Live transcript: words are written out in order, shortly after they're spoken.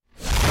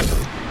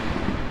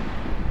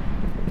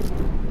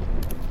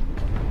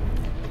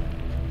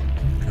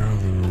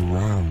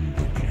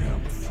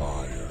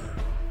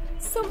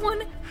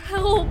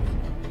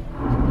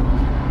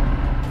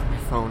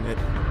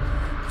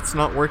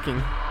not working.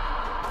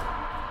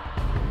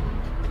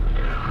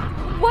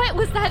 What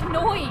was that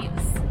noise?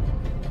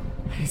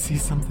 I see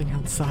something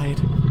outside.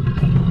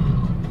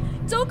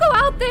 Don't go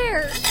out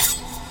there!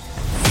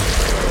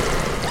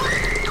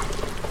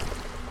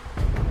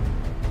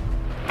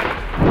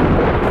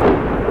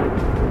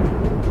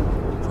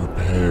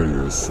 Prepare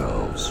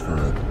yourselves for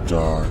a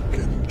dark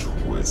and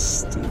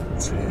twisted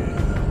tale.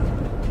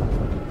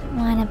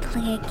 Wanna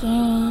play a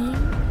game?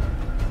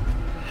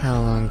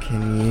 How long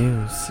can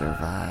you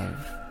survive?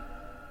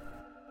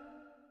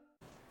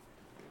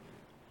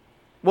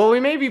 Well,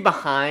 we may be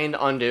behind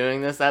on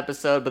doing this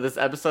episode, but this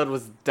episode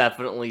was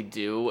definitely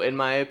due, in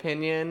my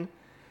opinion.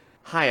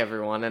 Hi,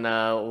 everyone, and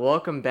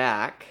welcome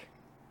back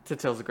to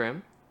Tales of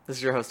Grimm. This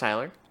is your host,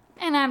 Tyler.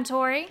 And I'm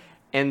Tori.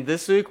 And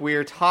this week, we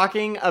are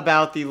talking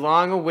about the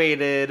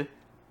long-awaited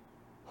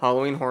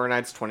Halloween Horror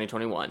Nights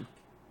 2021.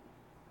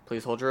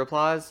 Please hold your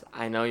applause.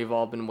 I know you've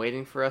all been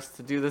waiting for us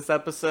to do this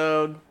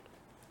episode.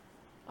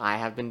 I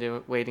have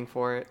been waiting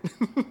for it.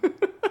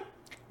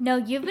 No,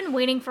 you've been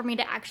waiting for me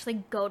to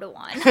actually go to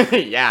one.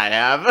 Yeah, I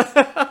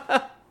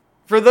have.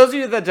 For those of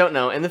you that don't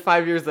know, in the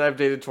 5 years that I've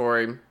dated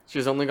Tori,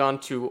 she's only gone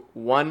to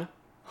one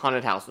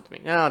haunted house with me.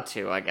 No,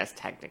 two, I guess,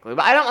 technically.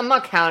 But I'm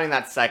not counting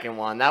that second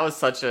one. That was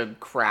such a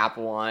crap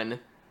one.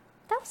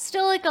 That was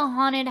still like a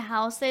haunted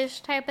house-ish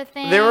type of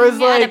thing. There was,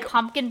 Had like- a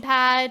pumpkin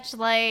patch,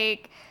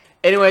 like...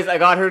 Anyways, I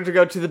got her to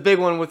go to the big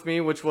one with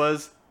me, which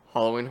was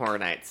Halloween Horror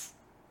Nights.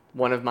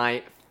 One of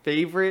my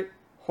favorite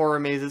horror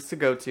mazes to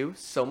go to.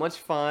 So much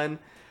fun.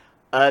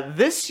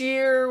 This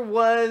year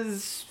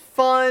was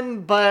fun,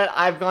 but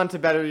I've gone to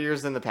better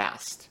years in the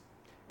past.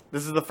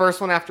 This is the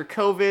first one after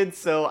COVID,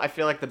 so I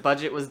feel like the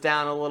budget was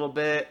down a little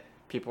bit.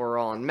 People were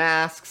all in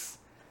masks.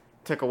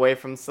 Took away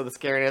from some of the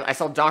scariness. I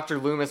saw Dr.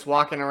 Loomis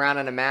walking around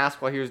in a mask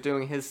while he was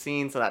doing his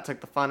scene, so that took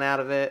the fun out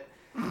of it.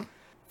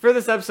 For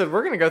this episode,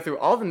 we're going to go through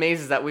all the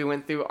mazes that we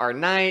went through our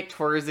night,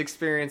 Tori's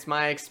experience,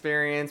 my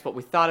experience, what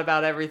we thought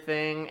about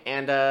everything,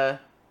 and,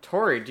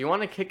 Tori, do you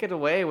want to kick it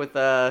away with,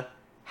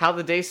 how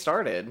the day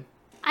started?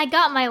 I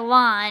got my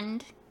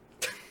wand.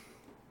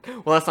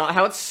 Well, that's not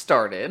how it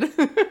started.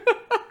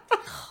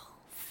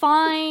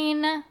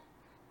 Fine.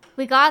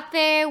 We got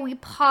there, we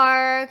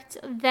parked,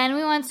 then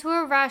we went to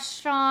a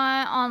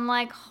restaurant on,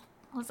 like,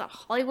 what was that,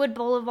 Hollywood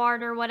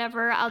Boulevard or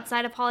whatever,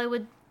 outside of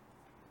Hollywood,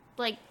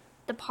 like,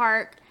 the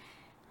park.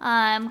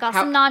 Got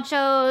some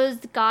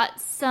nachos,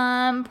 got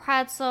some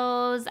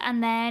pretzels,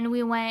 and then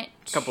we went...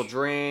 Couple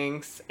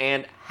drinks,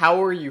 and how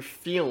were you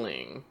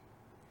feeling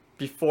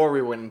before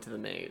we went into the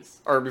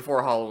maze? Or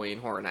before Halloween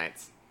Horror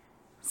Nights?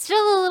 Still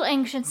a little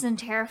anxious and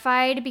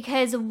terrified,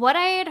 because what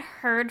I had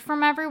heard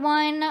from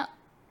everyone...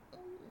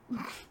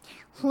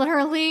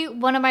 Literally,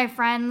 one of my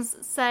friends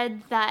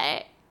said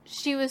that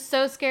she was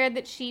so scared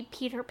that she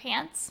peed her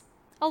pants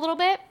a little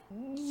bit.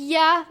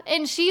 Yeah,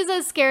 and she's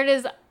as scared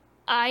as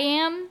I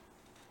am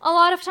a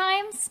lot of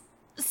times.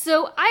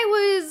 So I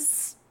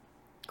was,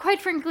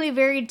 quite frankly,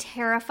 very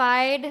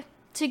terrified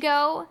to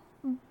go.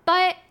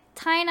 But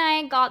Ty and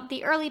I got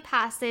the early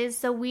passes,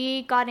 so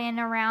we got in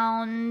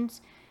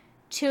around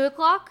 2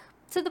 o'clock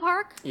to the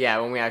park. Yeah,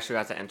 when we actually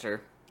got to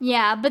enter.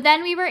 Yeah, but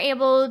then we were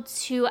able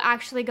to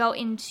actually go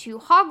into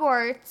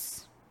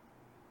Hogwarts,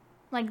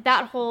 like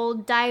that whole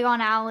Diagon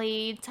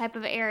Alley type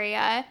of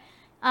area.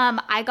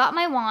 I got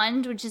my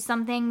wand, which is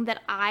something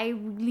that I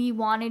really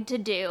wanted to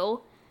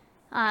do.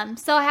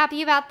 So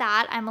happy about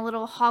that. I'm a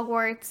little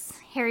Hogwarts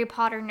Harry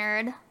Potter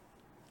nerd.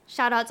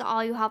 Shout out to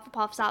all you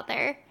Hufflepuffs out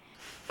there.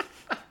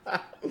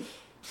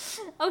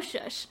 Oh,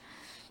 shush.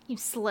 You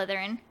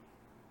Slytherin.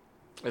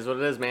 Is what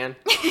it is, man.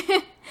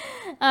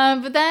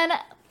 But then...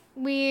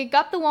 we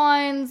got the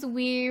wands,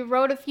 we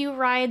rode a few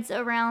rides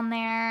around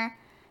there,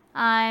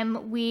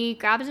 we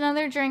grabbed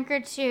another drink or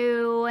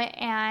two,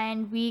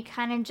 and we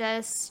kind of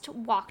just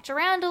walked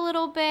around a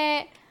little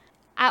bit.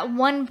 At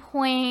one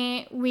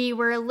point, we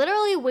were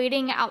literally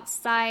waiting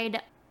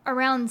outside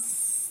around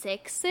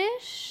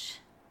 6-ish?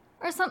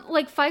 Or something,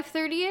 like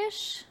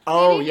 5:30-ish?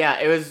 Oh, maybe?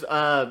 yeah, it was,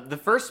 the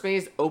first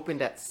maze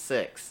opened at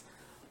 6.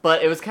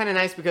 But it was kind of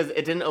nice because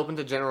it didn't open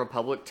to general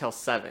public till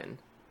 7.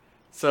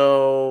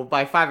 So,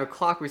 by 5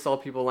 o'clock, we saw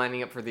people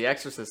lining up for the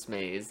Exorcist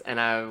maze, and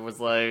I was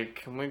like,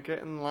 can we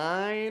get in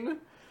line?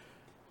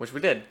 Which we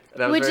did.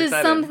 And I was Which very is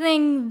excited.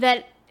 something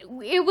that,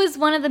 it was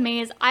one of the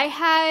mazes. I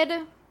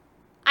had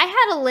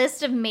a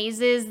list of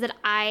mazes that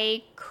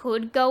I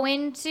could go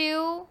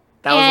into.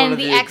 That was and one of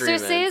the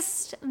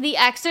The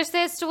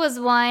Exorcist was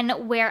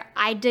one where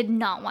I did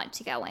not want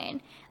to go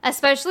in.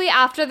 Especially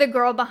after the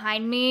girl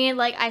behind me,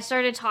 like, I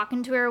started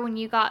talking to her when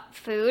you got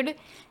food.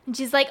 And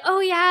she's like, oh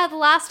yeah, the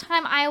last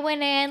time I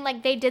went in,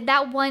 like, they did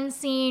that one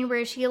scene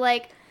where she,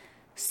 like,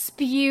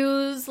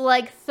 spews,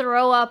 like,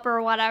 throw up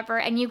or whatever,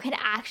 and you can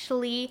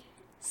actually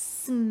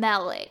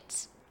smell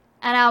it.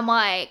 And I'm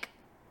like,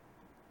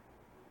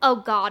 oh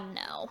god,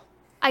 no.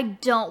 I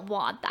don't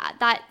want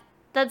that.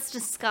 That's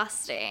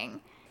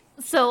disgusting.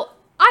 So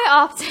I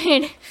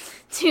opted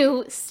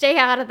to stay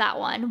out of that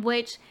one,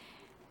 which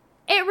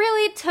it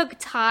really took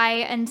Ty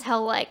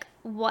until, like,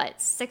 what,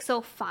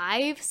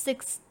 6:05,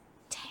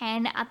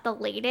 10 at the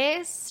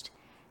latest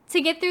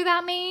to get through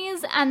that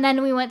maze. And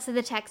then we went to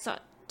the Texas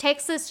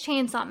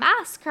Chainsaw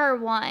Massacre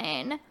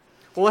one.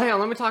 Well, hang on,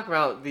 let me talk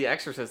about The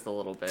Exorcist a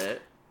little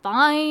bit.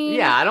 Fine.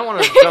 Yeah, I don't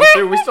want to jump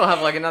through. We still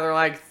have like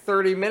another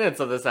 30 minutes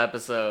of this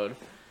episode.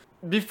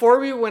 Before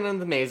we went on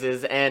the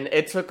mazes, and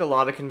it took a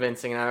lot of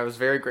convincing, and I was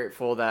very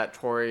grateful that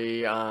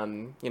Tori,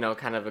 kind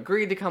of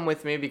agreed to come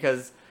with me,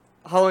 because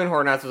Halloween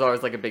Horror Nights was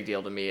always like a big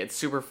deal to me. It's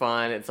super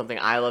fun. It's something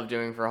I love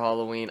doing for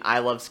Halloween. I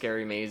love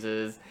scary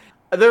mazes.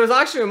 There was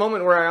actually a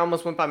moment where I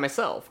almost went by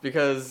myself,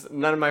 because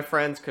none of my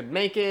friends could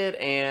make it,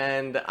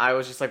 and I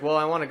was just like, well,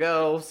 I want to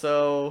go,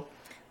 so...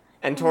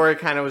 And Tori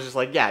kind of was just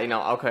like, yeah,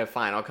 okay,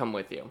 fine, I'll come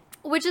with you.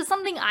 Which is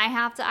something I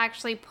have to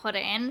actually put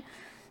in.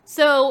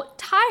 So,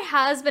 Ty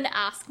has been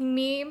asking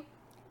me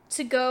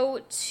to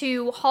go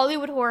to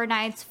Hollywood Horror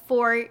Nights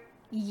for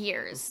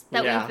years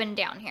that we've been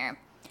down here.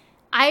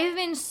 I've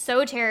been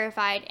so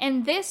terrified.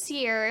 And this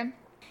year,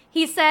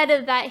 he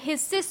said that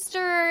his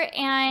sister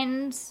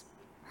and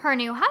her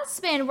new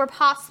husband were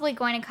possibly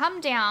going to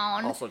come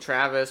down. Also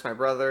Travis, my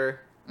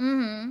brother.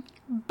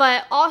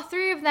 But all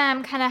three of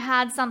them kind of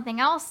had something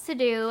else to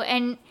do,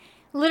 and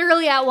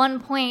literally at one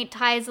point,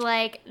 Ty's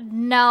like,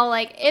 no,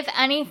 like, if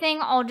anything,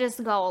 I'll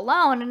just go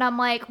alone. And I'm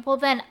like, well,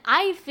 then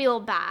I feel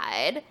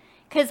bad,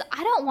 because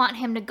I don't want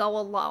him to go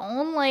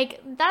alone.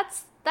 Like, that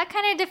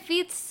kind of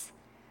defeats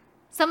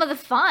some of the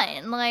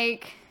fun.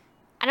 Like,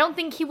 I don't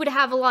think he would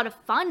have a lot of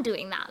fun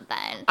doing that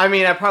then. I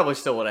mean, I probably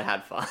still would have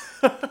had fun.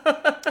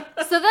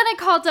 So then I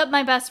called up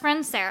my best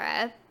friend,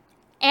 Sarah,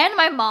 and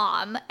my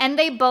mom, and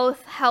they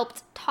both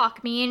helped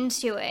talk me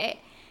into it.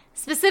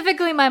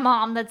 Specifically my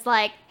mom, that's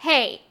like,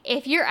 hey,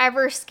 if you're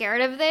ever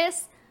scared of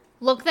this,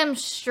 look them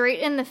straight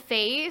in the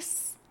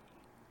face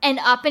and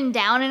up and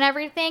down and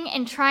everything,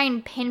 and try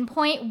and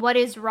pinpoint what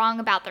is wrong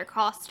about their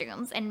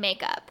costumes and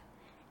makeup.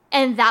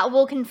 And that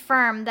will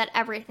confirm that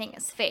everything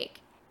is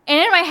fake. And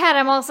in my head,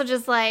 I'm also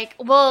just like,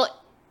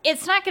 well,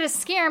 it's not going to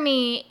scare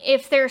me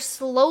if they're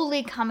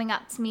slowly coming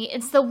up to me.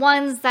 It's the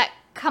ones that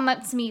come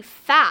up to me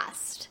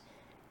fast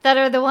that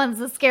are the ones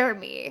that scare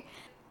me.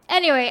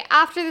 Anyway,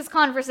 after this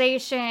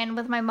conversation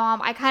with my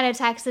mom, I kind of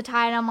texted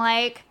Ty and I'm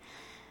like,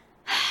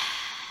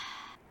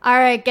 all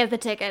right, get the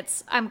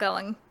tickets. I'm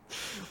going.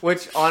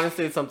 Which,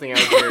 honestly, is something I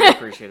was very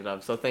appreciative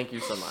of, so thank you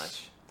so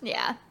much.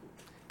 Yeah.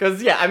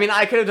 Because, I mean,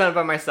 I could have done it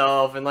by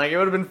myself, and, it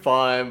would have been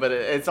fun, but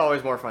it's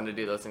always more fun to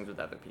do those things with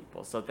other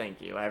people, so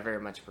thank you. I very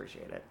much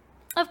appreciate it.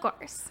 Of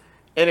course.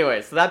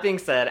 Anyway, so that being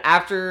said,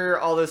 after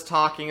all this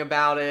talking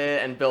about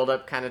it and build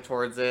up kind of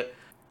towards it,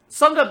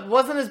 summed up,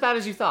 wasn't as bad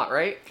as you thought,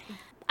 right?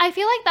 I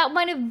feel like that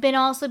might have been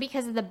also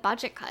because of the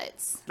budget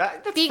cuts.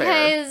 That's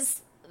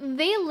because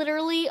they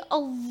literally, a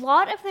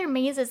lot of their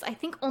mazes, I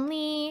think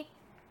only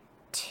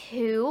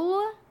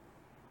 2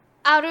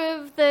 out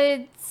of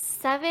the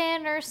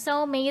 7 or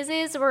so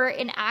mazes were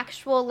in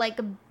actual,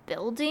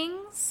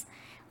 buildings.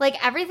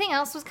 Everything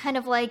else was kind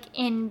of,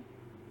 in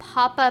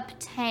pop-up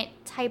tent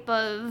type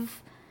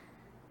of,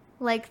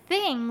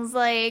 things,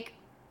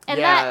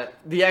 And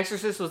The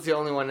Exorcist was the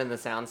only one in the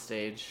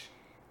soundstage.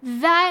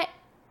 That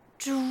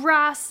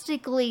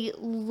drastically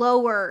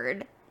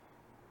lowered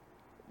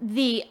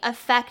the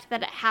effect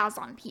that it has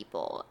on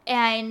people.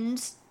 And,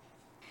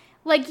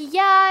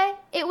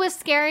 it was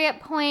scary at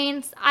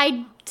points.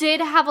 I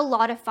did have a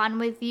lot of fun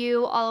with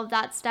you, all of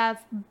that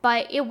stuff,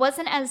 but it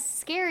wasn't as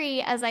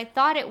scary as I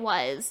thought it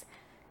was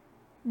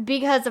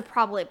because of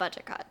probably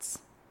budget cuts.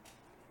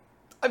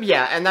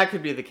 Yeah, and that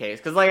could be the case.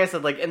 Because, like I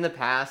said, in the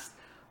past,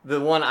 the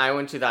one I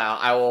went to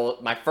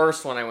my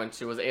first one I went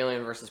to was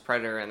Alien vs.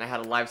 Predator, and I had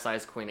a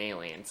life-size Queen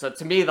Alien. So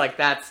to me,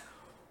 that's,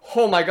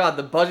 oh my god,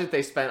 the budget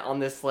they spent on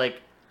this,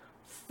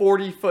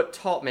 40-foot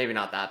tall, maybe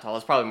not that tall,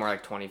 it's probably more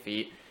 20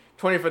 feet,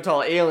 20-foot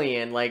tall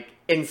alien,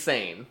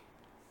 insane.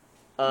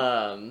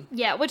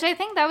 Yeah, which I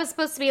think that was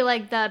supposed to be,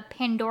 the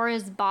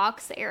Pandora's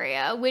Box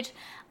area, which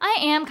I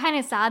am kind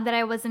of sad that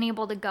I wasn't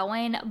able to go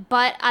in,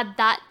 but at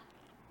that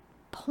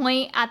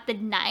point at the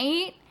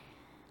night,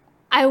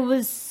 I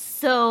was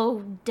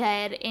so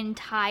dead and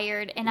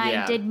tired, and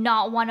I did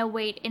not want to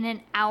wait in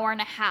an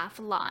hour-and-a-half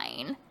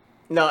line.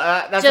 No,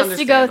 that's just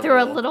to go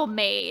through a little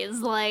maze,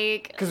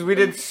 Because we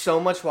did so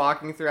much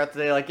walking throughout the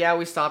day.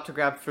 We stopped to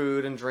grab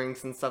food and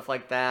drinks and stuff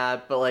like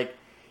that. But,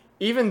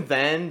 even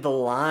then, the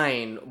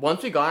line,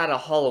 once we got out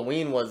of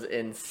Halloween, was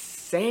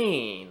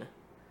insane.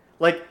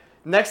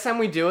 Next time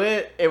we do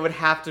it, it would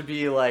have to be,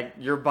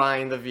 you're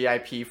buying the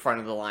VIP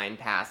front-of-the-line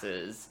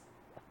passes.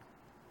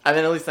 And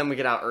then at least then we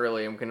get out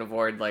early and we can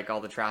avoid,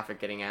 all the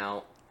traffic getting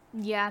out.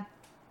 Yeah.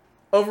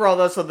 Overall,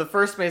 though, so the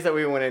first maze that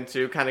we went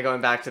into, kind of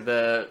going back to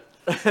the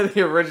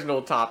the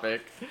original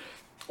topic,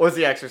 was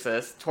The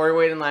Exorcist. Tori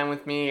waited in line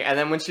with me, and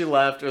then when she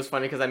left, it was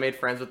funny because I made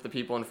friends with the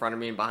people in front of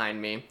me and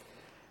behind me.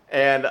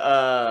 And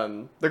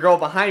the girl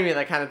behind me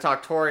that kind of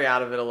talked Tori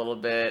out of it a little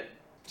bit,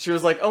 she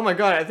was like, oh my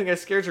god, I think I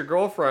scared your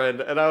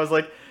girlfriend. And I was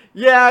like,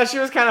 yeah, she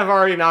was kind of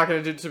already not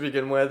going to do to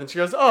begin with. And she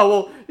goes, oh,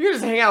 well, you can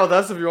just hang out with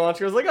us if you want.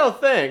 She was like, oh,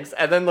 thanks.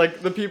 And then,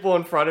 the people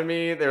in front of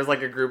me, there's,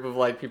 a group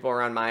of, people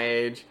around my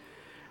age.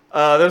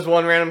 There's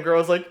one random girl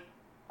who's like,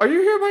 are you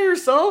here by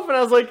yourself? And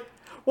I was like,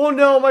 well,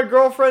 no, my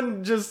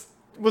girlfriend just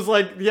was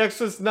like, The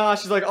Exorcist, nah.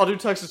 She's like, I'll do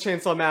Texas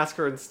Chainsaw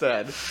Massacre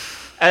instead.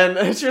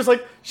 And she was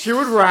like, she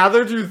would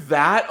rather do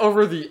that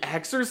over The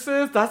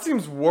Exorcist? That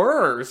seems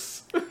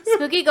worse.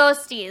 Spooky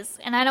ghosties,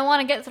 and I don't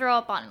want to get throw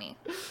up on me.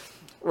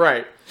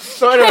 Right.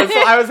 So anyway,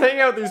 so I was hanging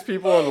out with these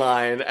people in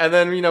line, and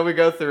then, you know, we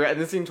go through it,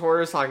 and the scene Tori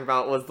was talking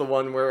about was the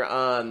one where,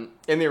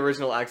 in the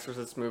original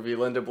Exorcist movie,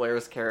 Linda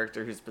Blair's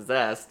character, who's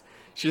possessed,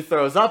 she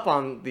throws up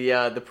on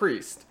the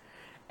priest.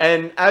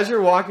 And as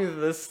you're walking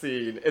through this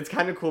scene, it's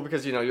kind of cool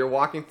because, you know, you're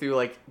walking through,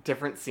 like,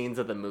 different scenes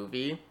of the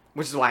movie,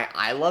 which is why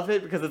I love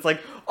it, because it's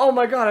like, oh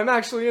my god, I'm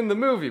actually in the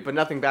movie, but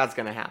nothing bad's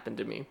gonna happen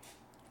to me.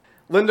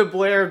 Linda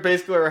Blair,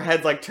 basically her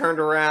head's, like, turned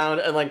around,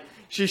 and, like,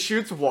 she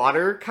shoots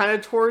water kind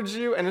of towards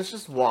you, and it's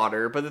just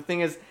water. But the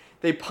thing is,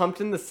 they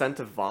pumped in the scent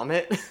of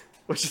vomit,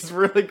 which is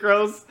really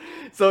gross.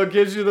 So it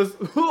gives you this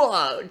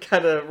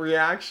kind of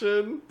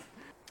reaction.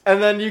 And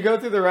then you go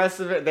through the rest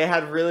of it. They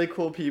had really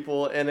cool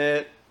people in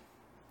it.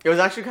 It was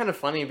actually kind of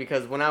funny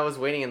because when I was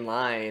waiting in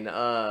line,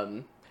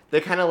 they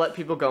kind of let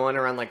people go in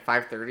around like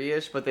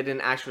 5:30ish, but they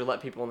didn't actually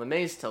let people in the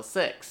maze till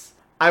 6.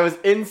 I was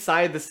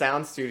inside the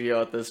sound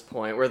studio at this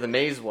point where the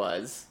maze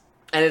was.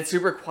 And it's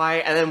super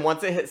quiet, and then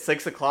once it hit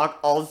 6 o'clock,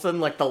 all of a sudden,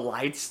 like, the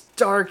lights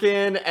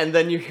darken, and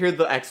then you hear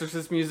the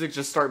Exorcist music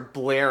just start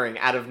blaring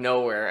out of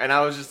nowhere, and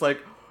I was just like,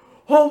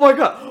 oh my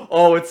god,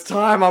 oh, it's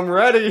time, I'm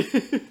ready.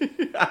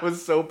 I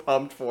was so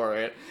pumped for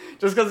it.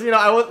 Just because, you know,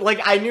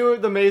 I knew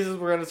the mazes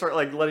were going to start,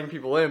 like, letting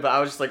people in, but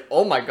I was just like,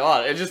 oh my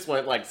god, it just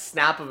went, like,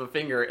 snap of a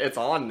finger, it's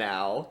on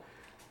now.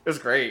 It was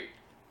great.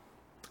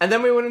 And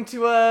then we went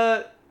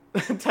into,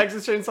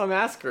 Texas Chainsaw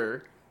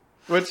Massacre,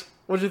 what'd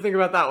you think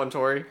about that one,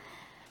 Tori?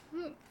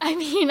 I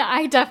mean,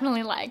 I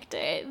definitely liked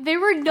it. There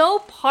were no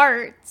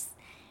parts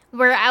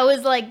where I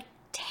was, like,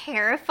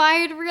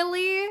 terrified,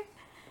 really.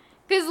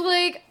 Because,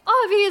 like,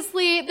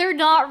 obviously, they're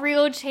not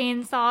real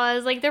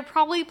chainsaws. Like, they're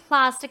probably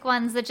plastic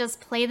ones that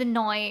just play the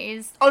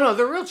noise. Oh, no,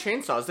 they're real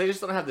chainsaws. They just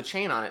don't have the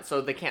chain on it,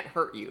 so they can't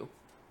hurt you.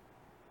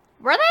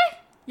 Were they?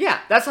 Yeah,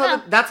 that's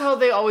how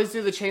they always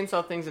do the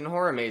chainsaw things in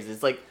horror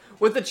mazes. Like,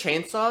 with the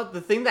chainsaw,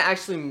 the thing that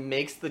actually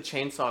makes the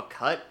chainsaw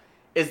cut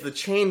is the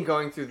chain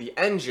going through the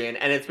engine,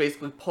 and it's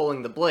basically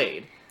pulling the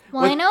blade.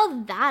 Well, I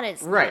know that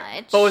is right,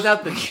 much. but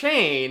without the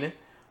chain,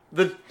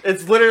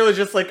 it's literally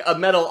just like a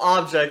metal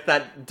object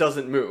that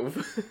doesn't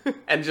move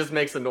and just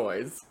makes a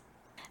noise.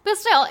 But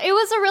still, it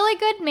was a really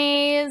good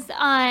maze.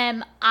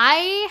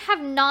 I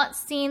have not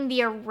seen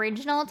the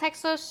original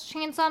Texas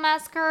Chainsaw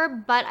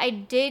Massacre, but I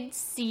did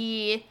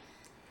see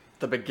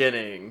the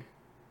beginning.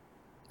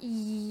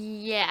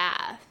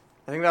 Yeah.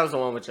 I think that was the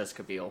one with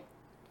Jessica Biel.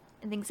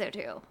 I think so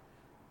too.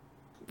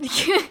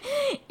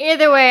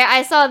 Either way,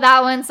 I saw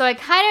that one, so I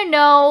kind of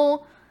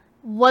know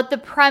what the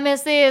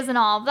premise is and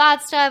all of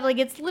that stuff. Like,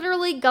 it's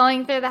literally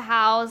going through the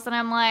house, and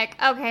I'm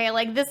like, okay,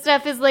 like, this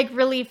stuff is, like,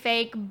 really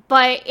fake,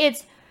 but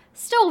it's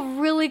still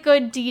really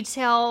good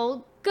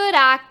detail, good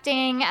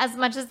acting, as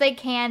much as they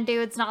can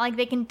do. It's not like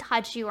they can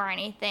touch you or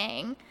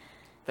anything.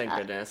 Thank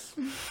goodness.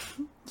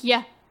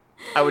 Yeah.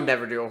 I would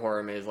never do a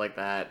horror maze like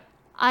that.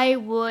 I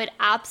would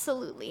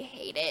absolutely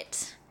hate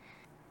it.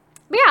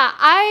 But yeah,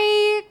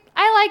 I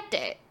liked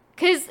it.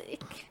 Because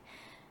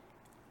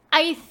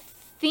I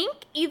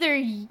think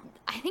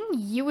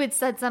you had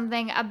said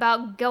something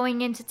about going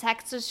into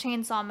Texas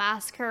Chainsaw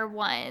Massacre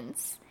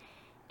once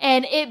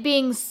and it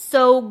being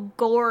so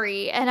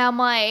gory. And I'm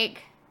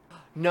like,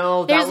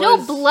 no, there's no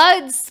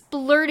blood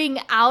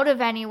splurting out of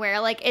anywhere.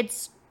 Like,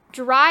 it's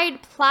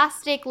dried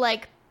plastic,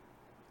 like,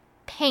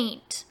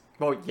 paint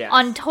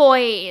on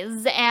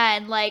toys.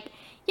 And, like,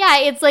 yeah,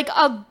 it's like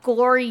a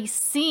gory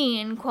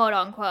scene, quote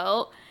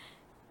unquote.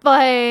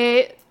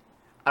 But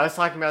I was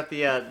talking about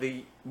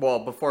well,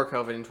 before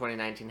COVID in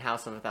 2019,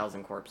 House of a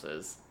Thousand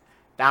Corpses.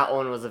 That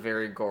one was a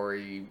very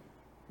gory,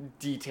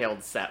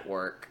 detailed set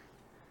work.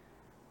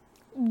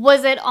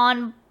 Was it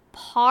on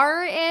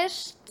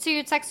par-ish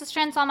to Texas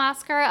Chainsaw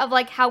Massacre of,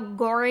 like, how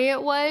gory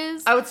it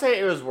was? I would say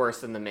it was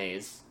worse than The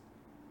Maze.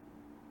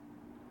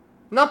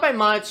 Not by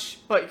much,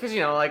 but because,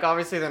 you know, like,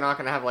 obviously they're not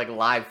going to have, like,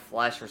 live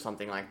flesh or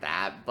something like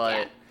that, but...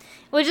 Yeah.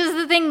 Which is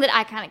the thing that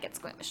I kind of get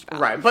squeamish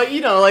about. Right, but,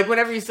 you know, like,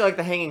 whenever you see, like,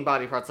 the hanging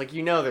body parts, like,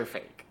 you know they're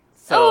fake.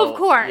 So, oh, of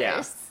course.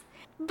 Yeah.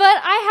 But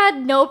I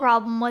had no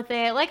problem with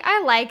it. Like,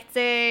 I liked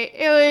it.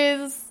 It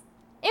was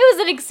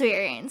an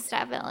experience,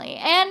 definitely.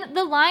 And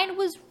the line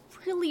was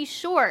really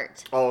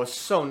short. Oh,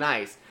 so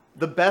nice.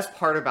 The best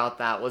part about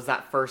that was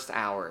that first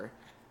hour.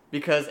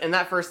 Because in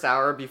that first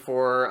hour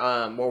before,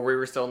 while we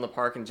were still in the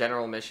park and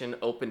General Mission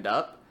opened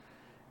up,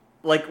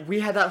 like, we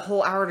had that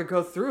whole hour to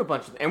go through a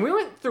bunch of... And we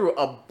went through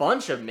a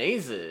bunch of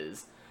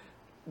mazes.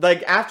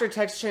 Like, after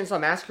Texas Chainsaw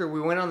Massacre, we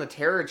went on the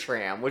Terror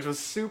Tram, which was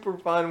super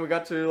fun. We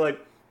got to,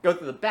 like, go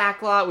through the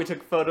back lot. We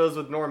took photos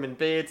with Norman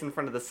Bates in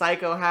front of the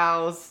Psycho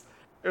House.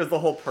 It was the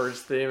whole Purge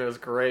theme. It was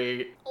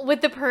great.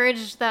 With the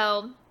Purge,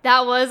 though,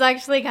 that was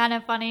actually kind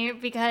of funny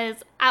because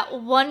at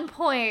one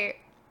point,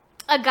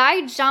 a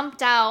guy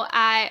jumped out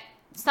at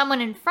someone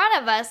in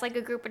front of us, like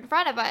a group in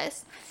front of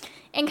us,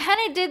 and kind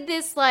of did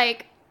this,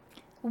 like,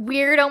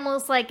 weird,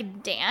 almost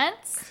like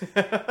dance.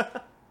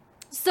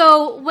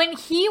 So when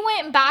he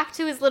went back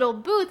to his little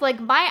booth, like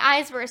my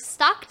eyes were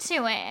stuck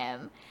to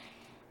him.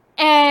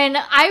 And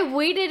I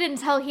waited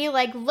until he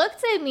like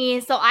looked at me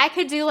so I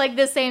could do like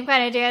the same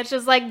kind of dance,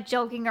 just like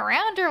joking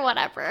around or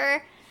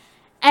whatever.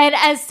 And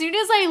as soon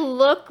as I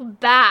look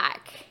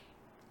back,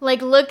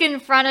 like look in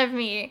front of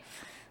me,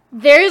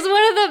 there's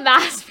one of the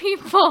masked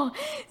people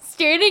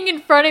standing in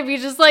front of me,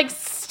 just like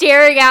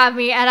staring at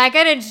me, and I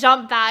kind of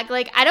jump back.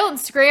 Like, I don't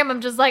scream,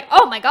 I'm just like,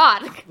 oh my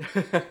god.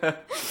 And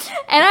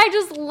I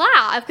just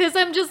laugh, because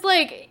I'm just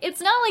like,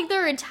 it's not like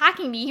they're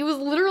attacking me. He was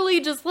literally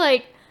just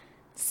like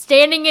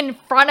standing in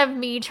front of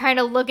me trying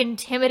to look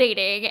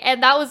intimidating,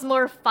 and that was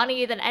more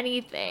funny than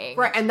anything.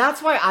 Right, and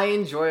that's why I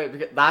enjoy it,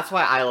 because that's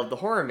why I love the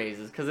horror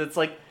mazes, because it's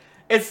like,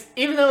 it's,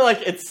 even though,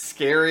 like, it's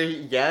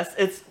scary, yes,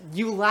 it's,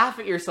 you laugh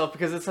at yourself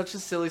because it's such a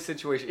silly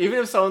situation. Even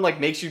if someone,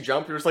 like, makes you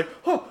jump, you're just like,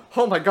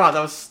 oh my god,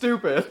 that was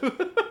stupid.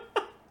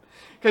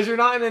 Because you're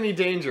not in any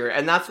danger,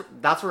 and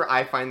that's where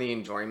I find the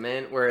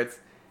enjoyment, where it's,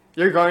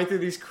 you're going through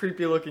these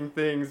creepy-looking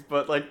things,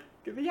 but, like,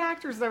 the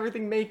actors and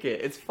everything make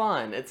it. It's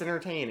fun. It's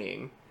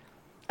entertaining.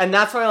 And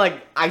that's why,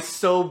 like, I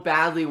so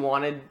badly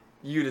wanted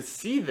you to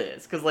see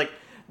this, because, like,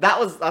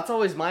 that's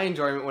always my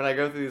enjoyment when I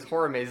go through these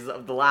horror mazes,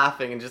 of the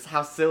laughing and just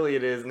how silly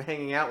it is and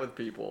hanging out with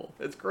people.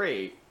 It's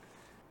great.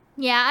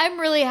 Yeah, I'm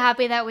really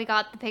happy that we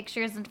got the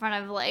pictures in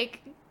front of,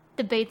 like,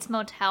 the Bates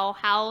Motel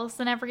house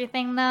and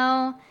everything,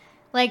 though.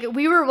 Like,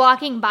 we were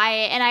walking by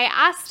it, and I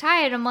asked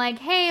Hyatt, I'm like,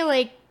 hey,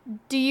 like,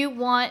 do you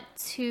want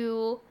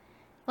to,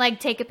 like,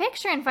 take a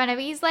picture in front of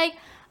it? He's like,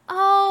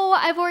 oh,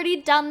 I've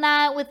already done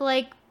that with,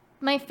 like,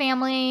 my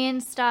family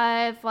and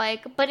stuff,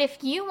 like, but if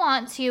you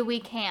want to, we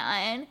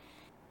can.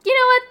 You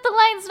know what? The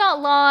line's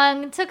not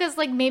long. It took us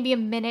like maybe a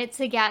minute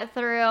to get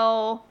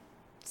through.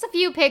 Just a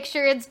few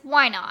pictures.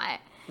 Why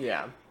not?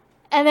 Yeah.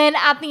 And then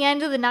at the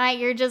end of the night,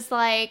 you're just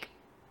like,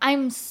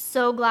 I'm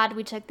so glad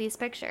we took these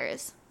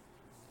pictures.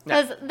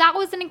 Because that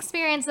was an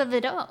experience of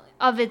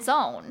its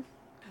own.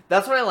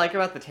 That's what I like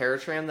about the Terror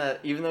Tram,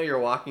 that even though you're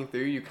walking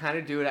through, you kind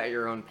of do it at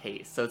your own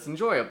pace. So it's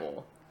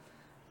enjoyable.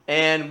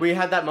 And we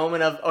had that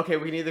moment of, okay,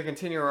 we can either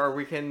continue or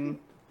we can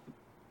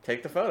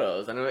take the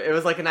photos. And it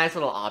was like a nice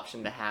little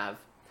option to have.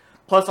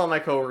 Plus, all my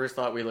coworkers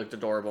thought we looked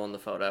adorable in the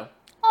photo.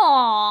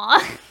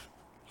 Aww.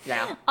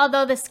 Yeah.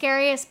 Although the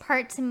scariest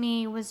part to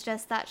me was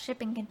just that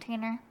shipping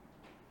container.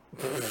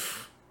 Want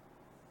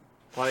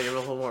to give a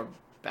little more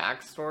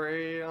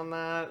backstory on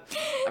that?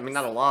 I mean,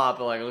 not a lot,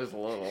 but like at least a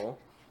little.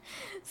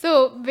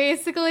 So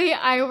basically,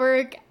 I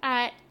work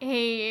at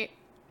a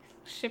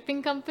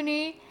shipping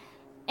company.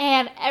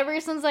 And ever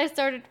since I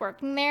started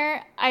working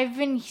there, I've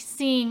been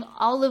seeing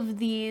all of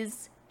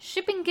these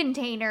shipping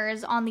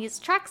containers on these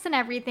trucks and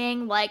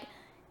everything, like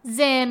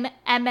Zim,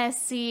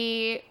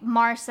 MSC,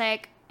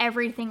 Marsec,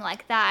 everything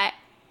like that.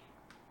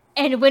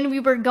 And when we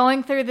were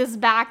going through this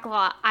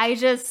backlot, I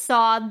just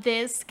saw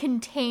this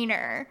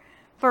container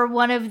for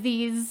one of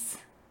these,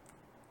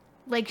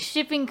 like,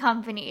 shipping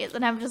companies.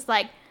 And I'm just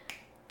like,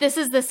 this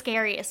is the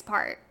scariest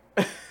part.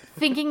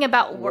 Thinking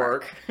about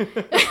work. And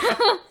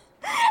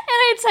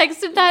I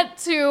texted that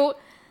to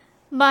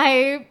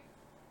my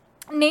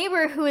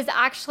neighbor, who is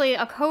actually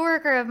a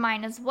coworker of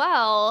mine as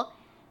well,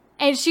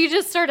 and she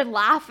just started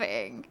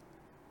laughing.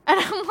 And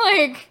I'm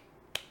like,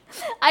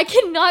 I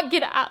cannot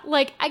get out,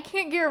 like, I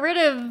can't get rid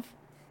of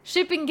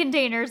shipping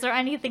containers or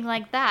anything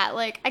like that.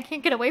 Like, I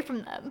can't get away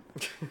from them.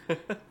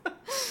 But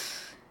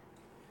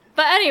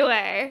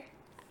anyway,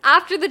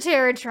 after the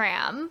Terror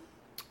Tram,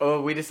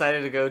 we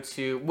decided to go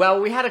to, well,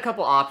 we had a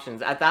couple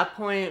options. At that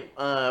point,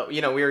 we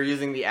were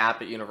using the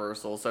app at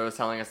Universal, so it was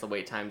telling us the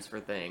wait times for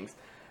things.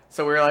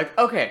 So we were like,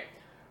 okay,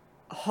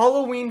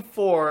 Halloween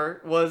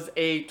 4 was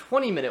a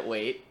 20-minute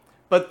wait,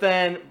 but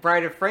then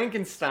Bride of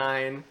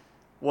Frankenstein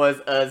was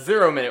a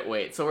 0-minute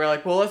wait. So we were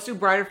like, well, let's do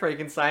Bride of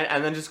Frankenstein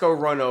and then just go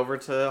run over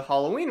to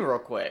Halloween real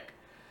quick.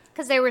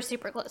 because they were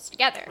super close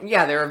together.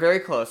 Yeah, they were very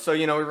close. So,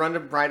 we run to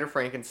Bride of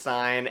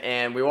Frankenstein,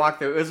 and we walked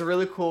through. It was a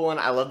really cool one.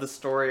 I love the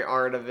story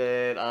art of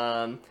it.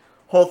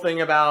 Whole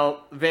thing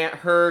about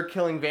her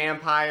killing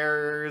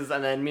vampires,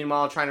 and then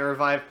meanwhile trying to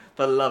revive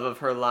the love of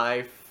her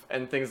life,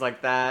 and things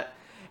like that.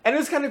 And it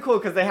was kind of cool,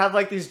 because they have,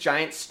 like, these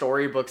giant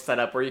storybooks set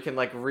up where you can,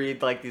 like,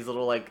 read, like, these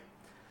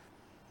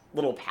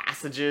little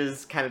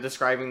passages kind of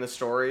describing the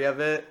story of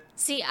it.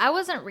 See, I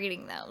wasn't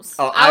reading those.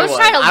 Oh, I was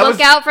trying to look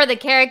out for the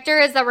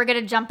characters that were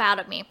going to jump out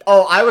at me.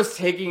 Oh, I was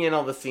taking in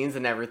all the scenes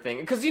and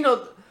everything. Because,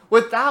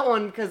 with that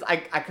one, because I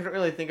couldn't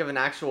really think of an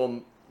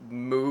actual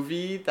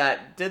movie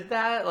that did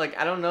that. Like,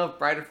 I don't know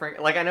if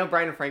I know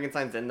Bride of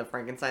Frankenstein's in the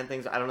Frankenstein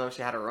things. I don't know if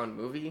she had her own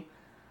movie.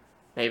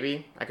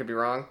 Maybe. I could be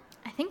wrong.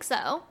 I think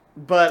so.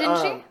 But,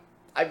 didn't she?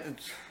 I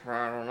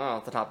don't know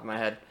off the top of my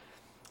head.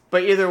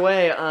 But either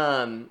way,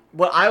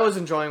 what I was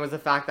enjoying was the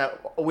fact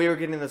that we were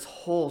getting this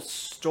whole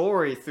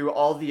story through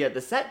all the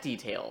set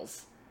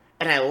details.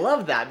 And I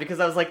love that, because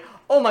I was like,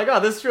 oh my god,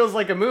 this feels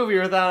like a movie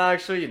without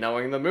actually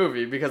knowing the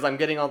movie, because I'm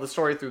getting all the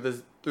story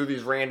through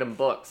these random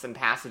books and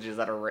passages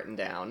that are written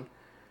down.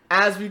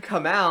 as we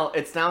come out,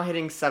 it's now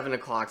hitting 7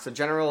 o'clock, so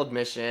general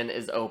admission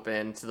is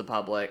open to the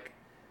public.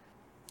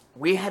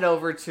 We head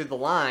over to the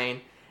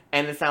line,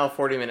 and it's now a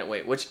 40-minute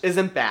wait, which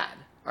isn't bad.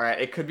 All right,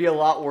 it could be a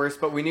lot worse,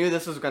 but we knew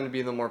this was going to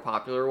be the more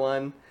popular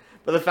one.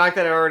 But the fact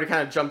that it already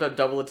kind of jumped up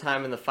double the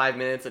time in the 5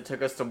 minutes it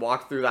took us to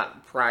walk through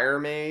that prior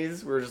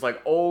maze, we were just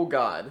like, oh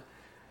god.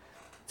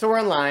 So we're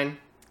in line,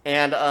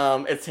 and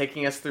it's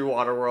taking us through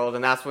Waterworld,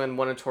 and that's when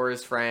one of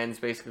Tori's friends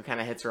basically kind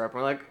of hits her up,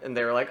 and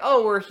they were like,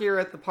 oh, we're here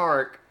at the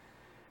park.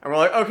 And we're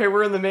like, okay,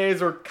 we're in the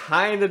maze, we're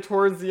kind of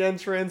towards the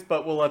entrance,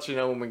 but we'll let you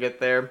know when we get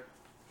there.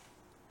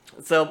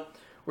 So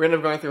we ended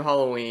up going through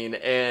Halloween,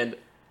 and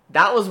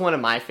that was one of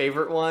my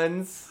favorite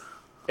ones.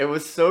 It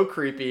was so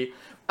creepy.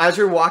 As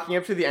you're walking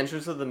up to the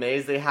entrance of the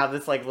maze, they have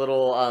this like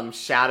little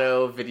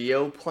shadow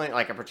video playing,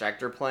 like a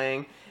projector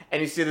playing,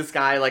 and you see this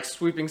guy like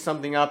sweeping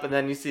something up, and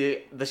then you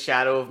see the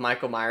shadow of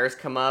Michael Myers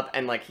come up,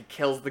 and like he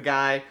kills the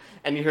guy,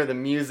 and you hear the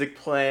music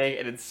playing,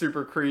 and it's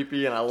super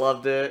creepy, and I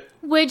loved it.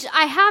 Which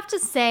I have to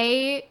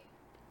say,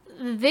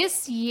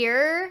 this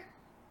year,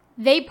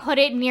 they put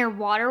it near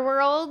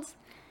Waterworld,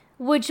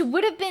 which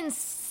would have been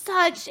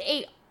such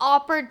a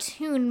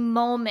opportune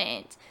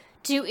moment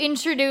to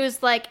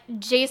introduce, like,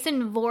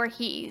 Jason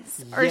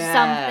Voorhees or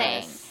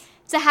something.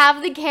 To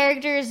have the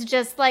characters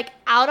just, like,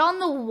 out on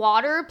the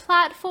water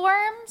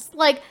platforms.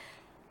 Like,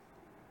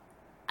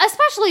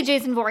 especially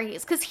Jason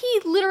Voorhees, because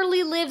he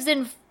literally lives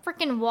in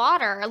freaking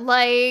water.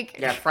 Like...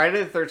 Yeah,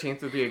 Friday the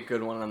 13th would be a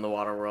good one on the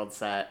Waterworld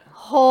set.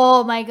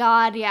 Oh my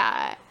god,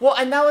 yeah. Well,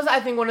 and that was, I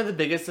think, one of the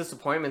biggest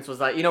disappointments was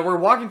that, you know, we're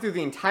walking through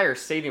the entire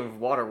stadium of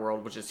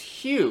Waterworld, which is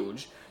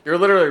huge. You're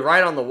literally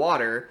right on the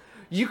water.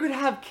 You could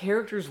have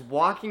characters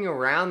walking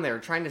around there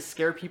trying to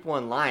scare people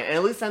in line. And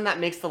at least then that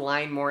makes the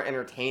line more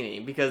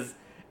entertaining because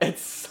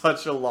it's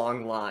such a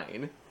long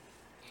line.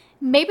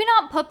 Maybe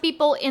not put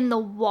people in the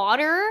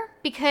water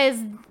because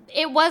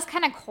it was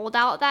kind of cold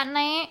out that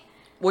night.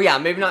 Well, yeah,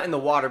 maybe not in the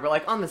water, but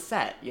like on the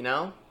set, you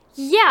know?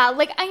 Yeah,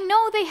 like I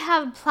know they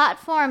have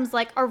platforms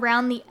like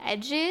around the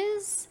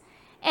edges.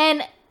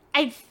 And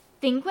I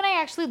think when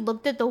I actually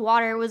looked at the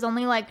water, it was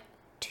only like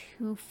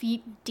 2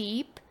 feet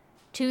deep.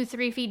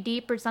 2-3 feet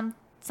deep or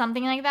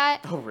something like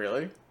that. Oh,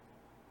 really?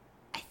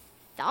 I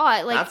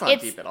thought like that's not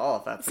deep at all.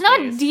 If that's it's the not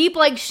case. deep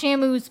like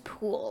Shamu's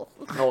pool.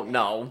 Oh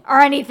no,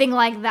 or anything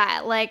like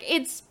that. Like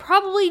it's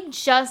probably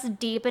just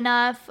deep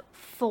enough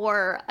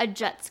for a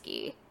jet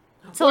ski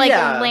to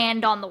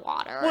land on the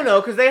water. Well,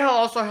 no, because they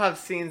also have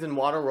scenes in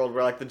Waterworld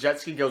where like the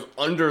jet ski goes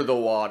under the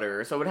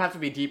water, so it would have to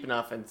be deep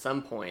enough at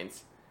some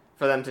points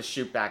for them to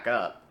shoot back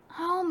up.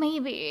 Oh,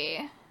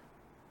 maybe.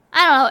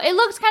 I don't know. It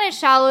looks kind of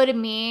shallow to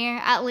me,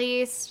 at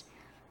least.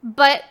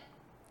 But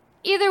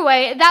either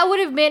way, that would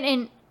have been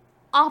an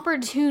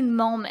opportune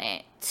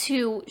moment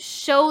to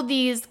show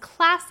these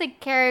classic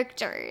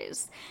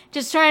characters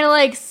just trying to,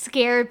 like,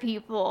 scare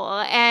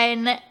people.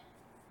 And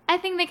I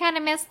think they kind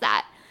of missed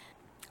that.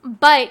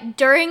 But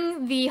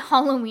during the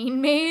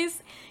Halloween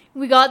maze,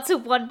 we got to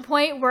one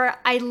point where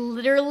I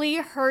literally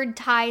heard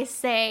Ty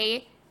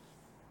say,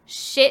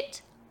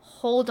 "Shit,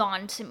 hold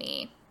on to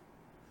me."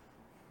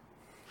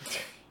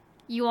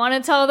 You want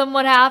to tell them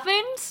what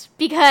happened?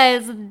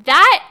 Because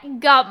that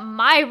got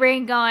my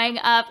brain going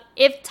up.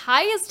 If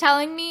Ty is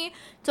telling me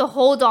to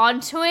hold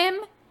on to him,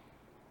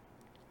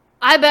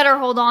 I better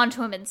hold on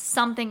to him and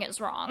something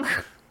is wrong.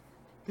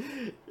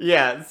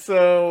 Yeah,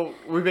 so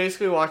we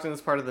basically walked in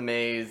this part of the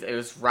maze. It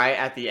was right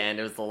at the end.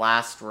 It was the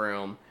last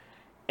room.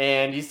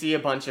 And you see a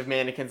bunch of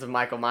mannequins of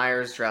Michael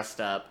Myers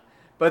dressed up.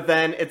 But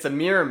then it's a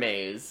mirror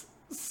maze.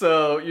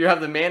 So you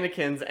have the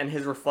mannequins and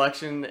his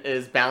reflection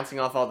is bouncing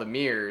off all the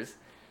mirrors.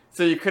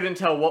 So you couldn't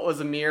tell what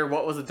was a mirror,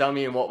 what was a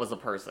dummy, and what was a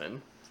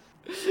person.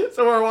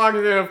 So we're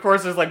walking through, and of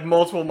course there's like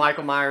multiple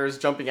Michael Myers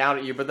jumping out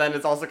at you, but then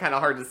it's also kind of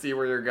hard to see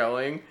where you're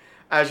going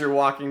as you're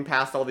walking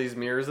past all these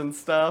mirrors and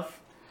stuff.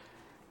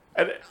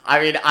 And I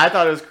mean, I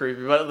thought it was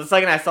creepy, but the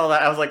second I saw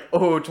that, I was like,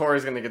 oh,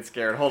 Tori's gonna get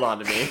scared. Hold on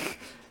to me.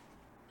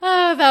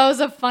 Oh, that was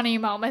a funny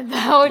moment,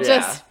 though.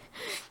 Yeah.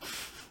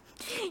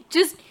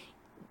 Just,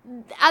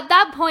 at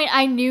that point,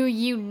 I knew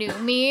you knew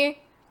me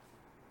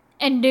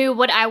and knew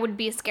what I would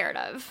be scared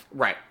of.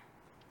 Right.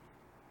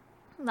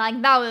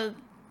 Like, that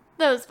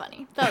was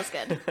funny. That was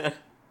good.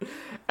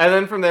 And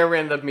then from there, we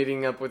ended up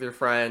meeting up with your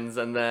friends,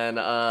 and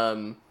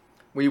then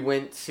we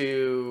went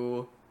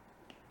to...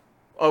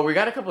 Oh, we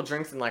got a couple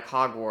drinks in, like,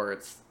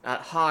 Hogwarts,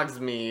 at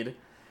Hogsmeade.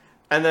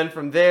 And then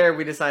from there,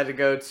 we decided to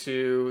go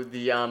to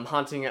the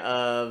Haunting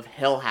of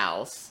Hill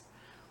House,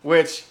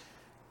 which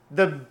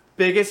the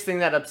biggest thing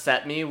that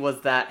upset me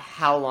was that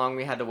how long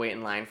we had to wait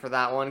in line for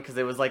that one, because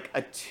it was like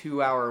a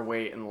 2-hour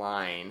wait in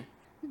line.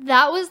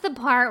 That was the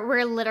part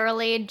where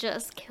literally it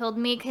just killed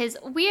me, because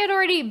we had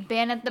already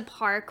been at the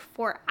park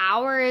for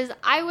hours.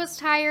 I was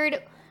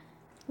tired.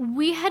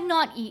 We had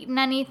not eaten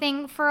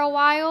anything for a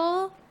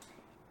while.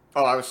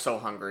 Oh, I was so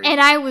hungry.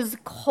 And I was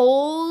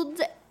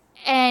cold,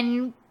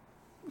 and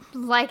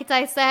like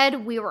I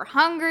said, we were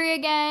hungry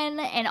again,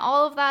 and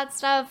all of that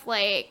stuff,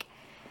 like,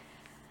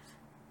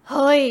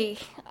 I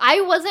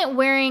wasn't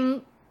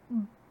wearing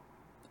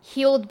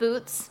heeled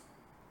boots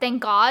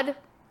thank God.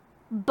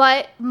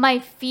 But my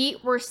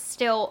feet were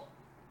still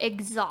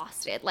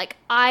exhausted. Like,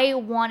 I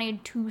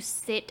wanted to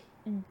sit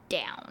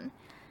down.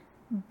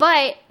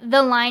 But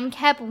the line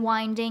kept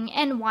winding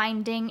and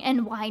winding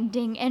and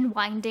winding and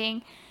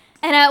winding.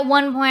 And at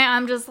one point,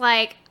 I'm just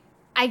like,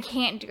 I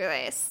can't do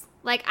this.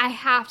 Like, I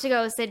have to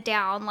go sit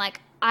down.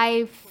 Like,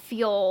 I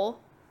feel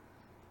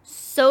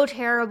so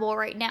terrible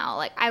right now.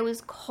 Like, I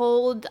was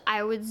cold.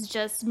 I was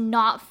just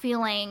not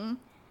feeling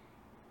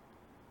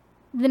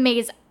the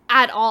maze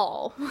at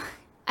all.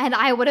 And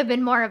I would have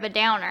been more of a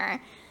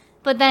downer.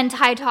 But then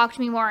Ty talked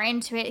me more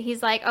into it.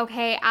 He's like,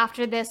 okay,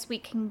 after this we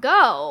can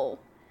go.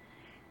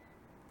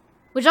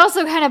 Which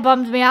also kind of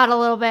bummed me out a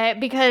little bit,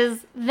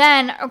 because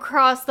then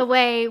across the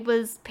way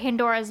was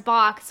Pandora's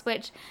Box,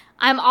 which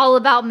I'm all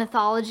about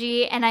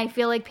mythology, and I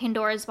feel like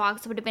Pandora's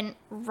Box would have been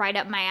right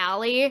up my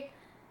alley.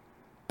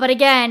 But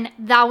again,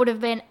 that would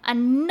have been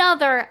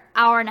another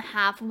hour and a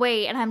half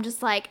wait, and I'm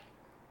just like,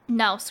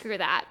 no, screw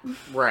that.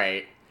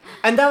 Right.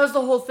 And that was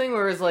the whole thing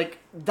where it was like,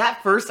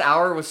 that first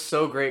hour was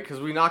so great because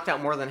we knocked out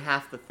more than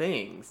half the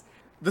things.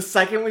 The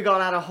second we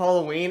got out of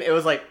Halloween, it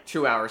was like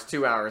 2 hours,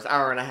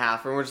 hour and a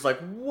half. And we're just like,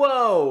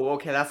 whoa,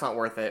 okay, that's not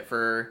worth it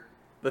for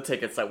the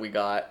tickets that we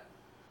got.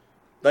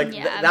 Like,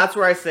 Yeah. that's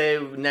where I say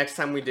next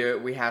time we do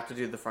it, we have to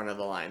do the front of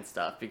the line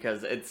stuff.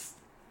 Because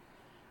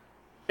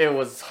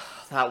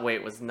that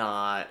wait was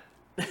not.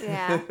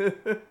 Yeah.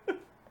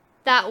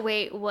 That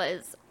wait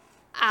was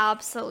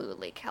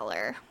absolutely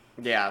killer.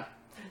 Yeah.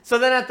 So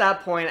then at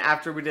that point,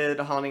 after we did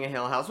Haunting a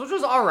Hill House, which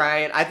was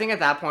alright, I think at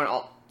that point,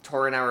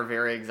 Tori and I were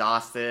very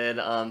exhausted.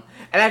 And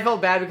I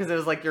felt bad because it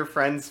was like your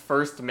friend's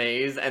first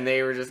maze, and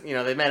they were just,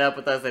 they met up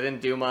with us, they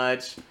didn't do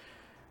much.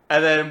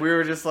 And then we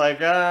were just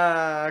like,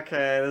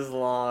 okay, this is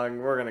long,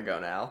 we're gonna go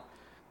now.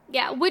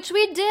 Yeah, which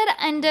we did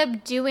end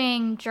up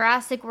doing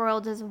Jurassic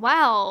World as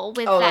well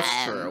with them. Oh,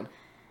 that's true.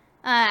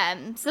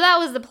 So that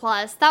was the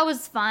plus. That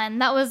was fun.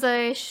 That was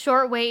a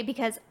short wait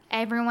because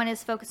everyone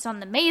is focused on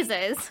the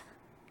mazes.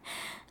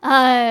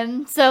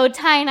 So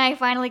Ty and I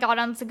finally got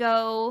on to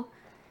go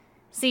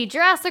see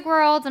Jurassic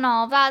World and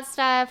all of that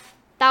stuff.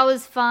 That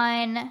was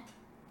fun.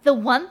 The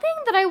one thing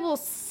that I will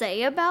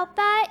say about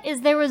that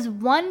is there was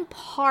one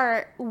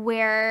part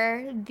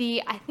where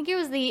I think it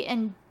was the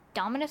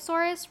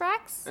Indominus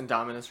Rex?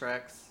 Indominus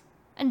Rex.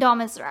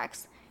 Indominus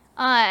Rex.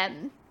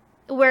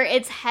 Where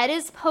its head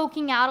is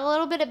poking out a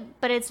little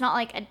bit, but it's not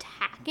like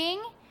attacking.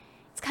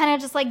 It's kind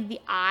of just like the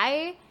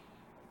eye.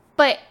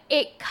 But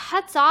it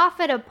cuts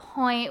off at a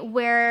point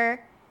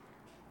where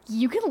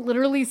you can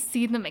literally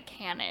see the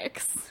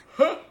mechanics.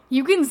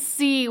 You can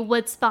see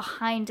what's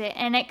behind it,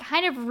 and it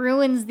kind of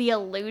ruins the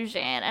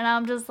illusion. And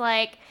I'm just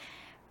like,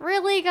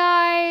 really,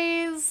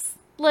 guys?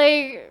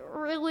 Like,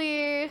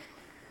 really?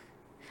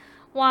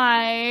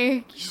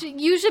 Why?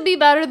 You should be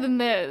better than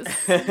this.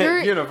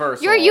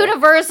 Universal. You're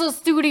Universal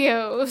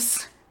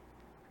Studios.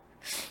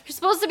 You're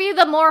supposed to be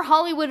the more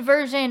Hollywood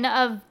version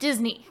of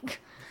Disney.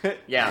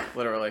 Yeah,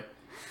 literally.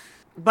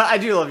 But I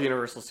do love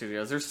Universal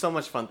Studios. There's so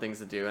much fun things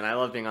to do, and I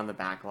love being on the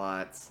back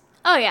lots.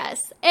 Oh,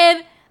 yes.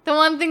 And the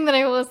one thing that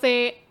I will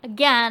say,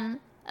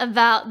 again,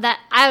 about that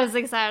I was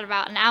excited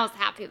about and I was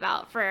happy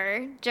about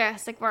for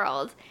Jurassic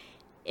World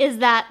is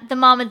that the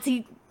Mama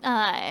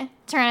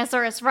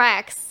Tyrannosaurus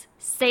Rex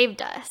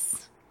saved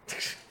us.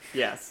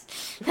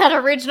 Yes. That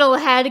original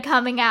head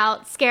coming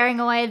out, scaring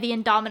away the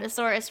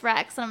Indominosaurus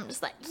Rex, and I'm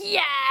just like,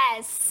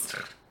 yes!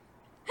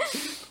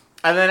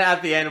 And then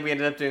at the end, we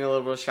ended up doing a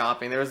little bit of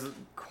shopping. There was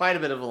quite a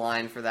bit of a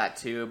line for that,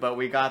 too. But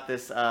we got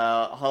this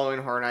Halloween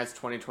Horror Nights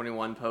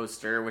 2021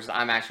 poster, which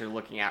I'm actually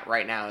looking at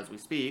right now as we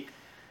speak.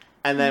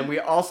 And then we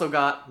also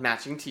got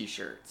matching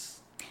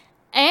t-shirts.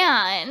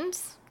 And,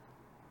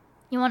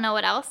 you want to know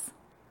what else?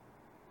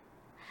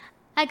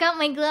 I got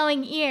my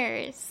glowing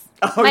ears.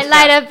 Oh, my yeah.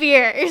 light-up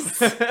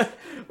ears.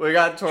 We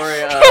got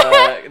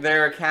Tori, they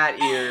were cat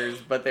ears,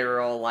 but they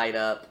were all light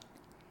up.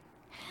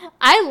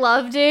 I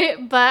loved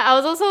it, but I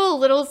was also a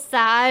little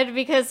sad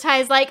because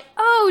Ty's like,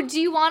 oh,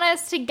 do you want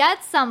us to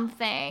get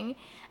something?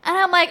 And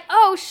I'm like,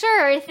 oh,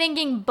 sure,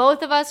 thinking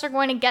both of us are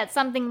going to get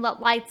something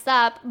that lights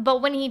up.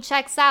 But when he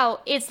checks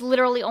out, it's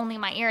literally only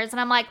my ears. And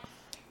I'm like,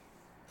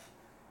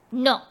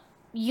 no,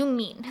 you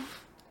mean.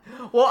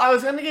 Well, I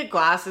was going to get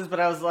glasses, but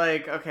I was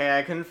like, okay,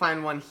 I couldn't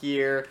find one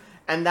here.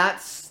 And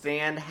that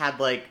stand had,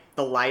 like,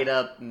 the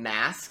light-up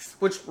masks,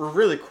 which were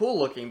really cool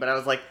looking, but I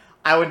was like,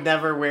 I would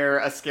never wear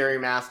a scary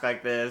mask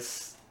like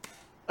this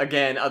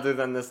again other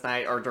than this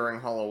night or during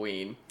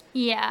Halloween.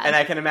 Yeah. And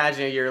I can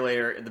imagine a year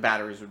later, the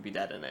batteries would be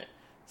dead in it.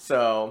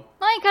 So...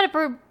 Well, I could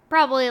have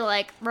probably,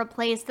 like,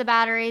 replaced the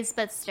batteries,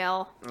 but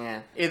still.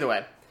 Yeah, either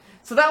way.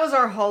 So that was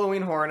our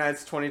Halloween Horror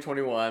Nights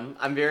 2021.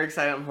 I'm very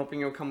excited. I'm hoping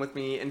you'll come with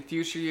me in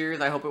future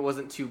years. I hope it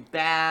wasn't too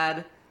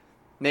bad.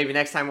 Maybe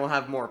next time we'll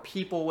have more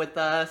people with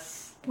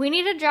us. We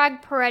need to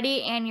drag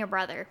Peretti and your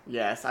brother.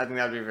 Yes, I think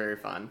that would be very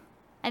fun.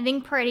 I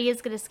think Peretti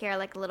is going to scare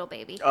like a little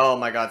baby. Oh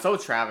my god, so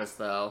Travis,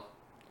 though.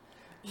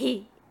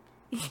 He.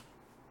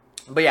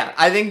 But yeah,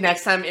 I think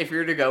next time, if you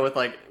were to go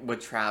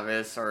with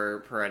Travis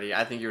or Peretti,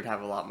 I think you would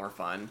have a lot more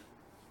fun.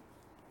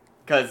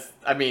 Because,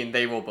 I mean,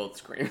 they will both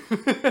scream.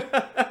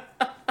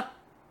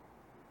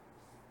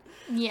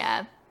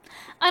 Yeah.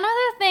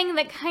 Another thing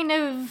that kind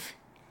of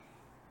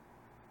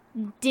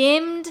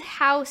dimmed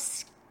how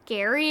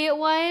scary it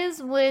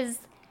was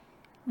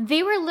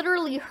they were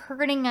literally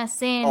herding us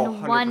in Oh,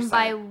 one 100%.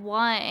 by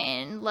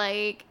one.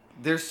 Like,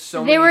 There's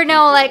so they many were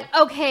now people.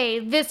 like, okay,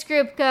 this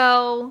group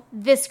go,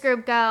 this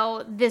group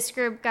go, this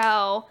group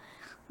go.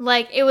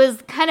 Like, it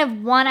was kind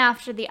of one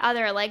after the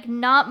other. Like,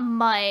 not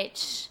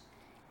much,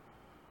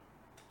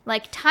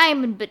 like,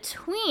 time in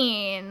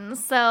between.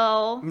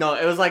 So, No,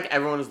 it was like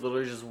everyone was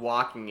literally just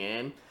walking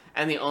in,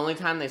 and the only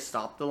time they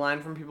stopped the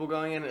line from people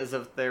going in is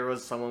if there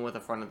was someone with a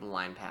front of the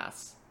line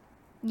pass.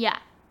 yeah.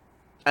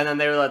 And then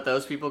they would let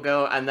those people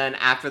go, and then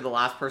after the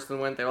last person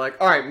went, they were like,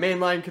 alright, main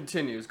line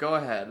continues, go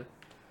ahead.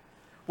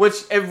 Which,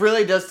 it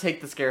really does take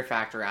the scare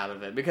factor out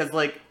of it, because,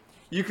 like,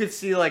 you could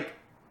see, like,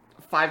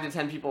 5 to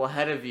 10 people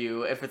ahead of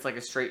you if it's, like,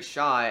 a straight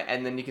shot,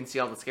 and then you can see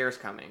all the scares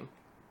coming.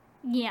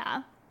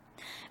 Yeah.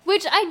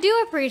 Which I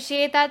do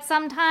appreciate that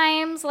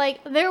sometimes.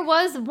 Like, there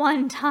was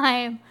one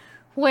time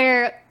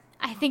where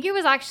I think it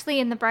was actually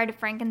in the Bride of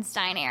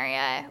Frankenstein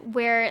area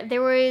where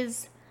there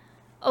was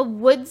a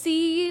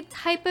woodsy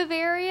type of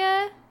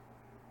area,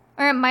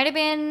 or it might have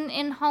been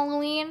in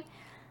Halloween,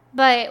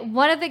 but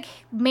one of the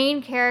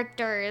main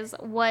characters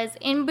was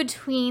in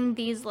between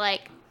these,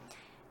 like,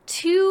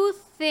 two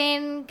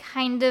thin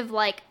kind of,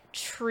 like,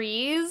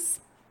 trees,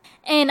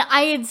 and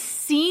I had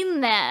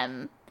seen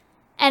them,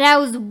 and I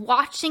was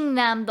watching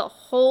them the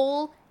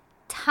whole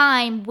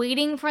time,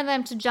 waiting for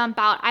them to jump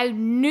out. I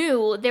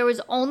knew there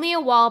was only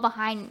a wall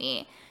behind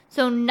me,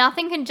 so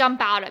nothing can jump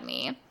out at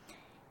me.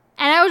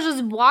 And I was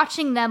just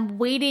watching them,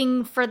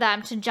 waiting for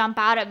them to jump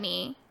out at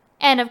me.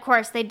 And of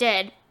course they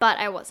did, but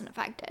I wasn't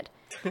affected.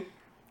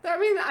 I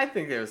mean, I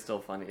think it was still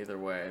fun either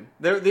way.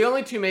 The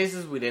only two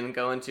mazes we didn't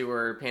go into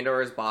were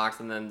Pandora's Box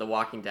and then the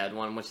Walking Dead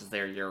one, which is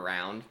there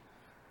year-round.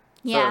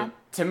 Yeah. So,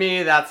 to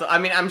me, that's... I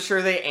mean, I'm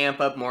sure they amp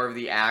up more of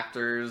the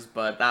actors,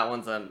 but that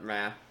one's a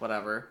meh,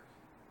 whatever.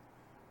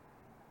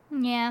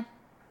 Yeah.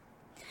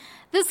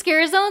 The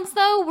scare zones,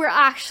 though, were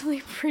actually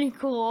pretty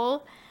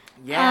cool.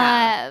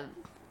 Yeah.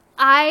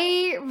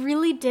 I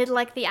really did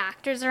like the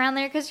actors around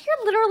there because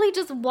you're literally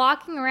just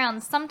walking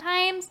around.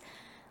 Sometimes,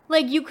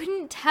 like, you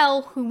couldn't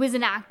tell who was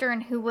an actor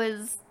and who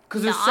was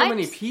Because there's so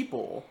many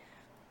people.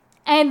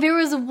 And there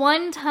was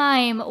one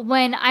time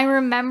when I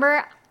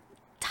remember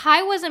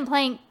Ty wasn't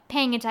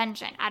paying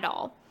attention at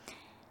all.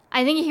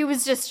 I think he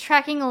was just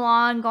trekking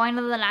along, going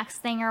to the next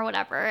thing or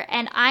whatever.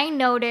 And I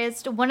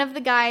noticed one of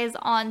the guys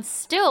on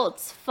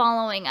stilts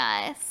following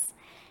us.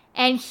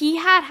 And he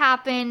had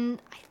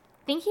happened, I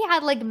think he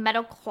had like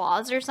metal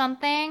claws or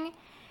something.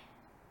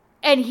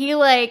 And he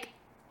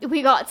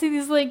we got to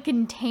this like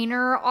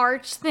container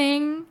arch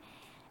thing.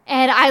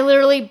 And I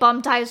literally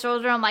bumped Ty's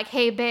shoulder. I'm like,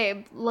 hey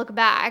babe, look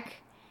back.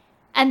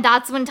 And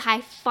that's when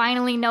Ty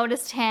finally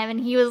noticed him. And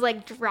he was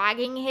like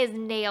dragging his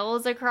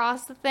nails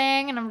across the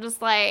thing. And I'm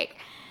just like...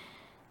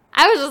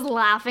 I was just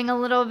laughing a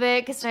little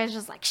bit because I was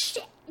just like,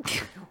 shit.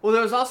 Well,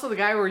 there was also the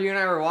guy where you and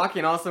I were walking,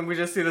 and all of a sudden we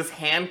just see this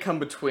hand come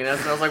between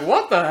us, and I was like,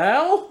 what the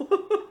hell?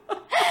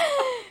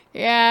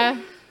 Yeah.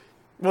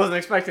 Wasn't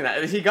expecting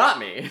that. He got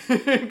me.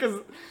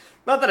 Because,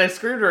 not that I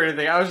screamed or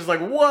anything, I was just like,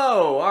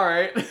 whoa,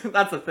 alright,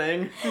 that's a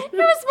thing. It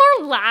was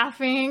more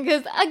laughing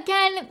because,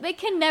 again, they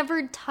can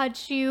never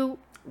touch you,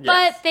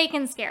 Yes. but they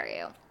can scare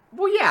you.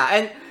 Well,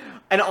 yeah,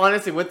 and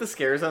honestly, with the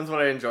scare zones, what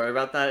I enjoy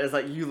about that is,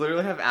 like, you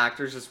literally have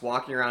actors just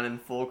walking around in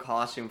full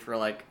costume for,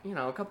 like, you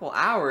know, a couple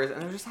hours,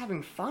 and they're just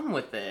having fun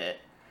with it.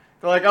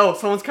 They're like, oh,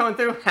 someone's coming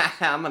through?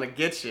 Haha, I'm gonna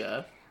get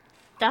you.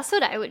 That's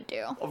what I would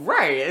do.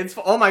 Right, it's,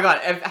 oh my god,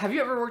 have you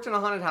ever worked in a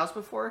haunted house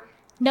before?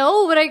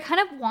 No, but I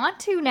kind of want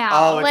to now.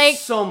 Oh, it's like,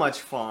 so much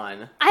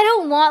fun. I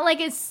don't want,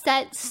 like, a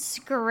set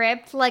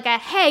script, like a,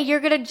 hey, you're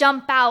gonna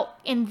jump out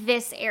in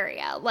this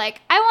area. Like,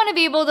 I want to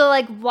be able to,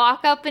 like,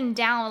 walk up and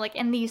down, like,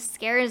 in these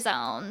scare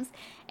zones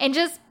and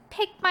just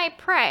pick my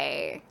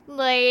prey.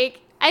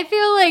 Like, I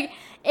feel like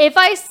if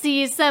I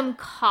see some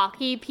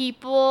cocky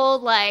people,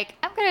 like,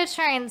 I'm gonna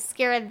try and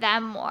scare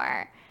them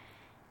more.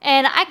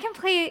 And I can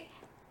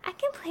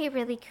play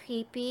really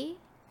creepy.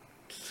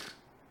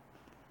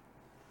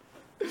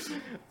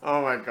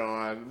 Oh my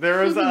god.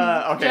 There was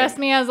okay. Dress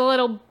me as a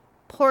little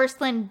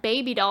porcelain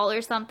baby doll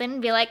or something and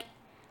be like,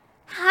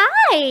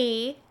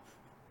 hi,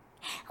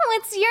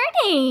 what's your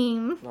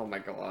name? Oh my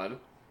god.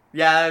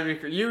 Yeah,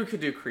 you could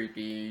do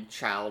creepy,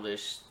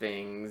 childish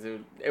things.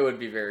 It would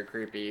be very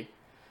creepy.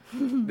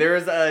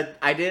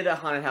 I did a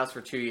haunted house for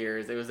 2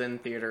 years. It was in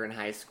theater in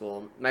high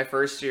school. My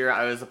first year,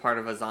 I was a part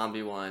of a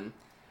zombie one,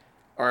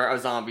 or a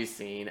zombie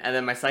scene. And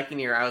then my second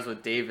year, I was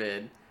with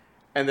David.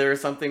 And there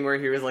was something where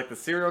he was like the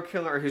serial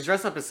killer, or he was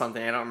dressed up as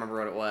something, I don't remember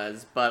what it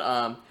was.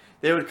 But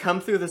they would come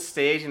through the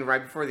stage, and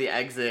right before the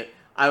exit,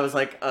 I was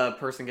like a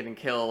person getting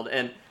killed.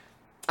 And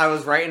I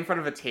was right in front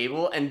of a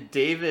table, and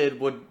David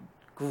would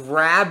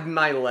grab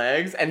my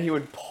legs, and he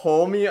would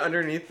pull me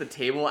underneath the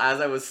table as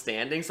I was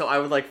standing, so I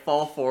would like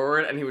fall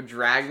forward, and he would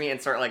drag me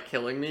and start like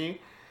killing me.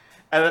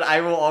 And then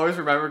I will always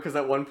remember because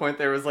at one point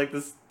there was like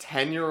this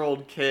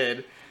 10-year-old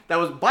kid that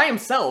was by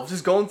himself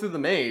just going through the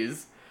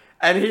maze.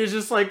 And he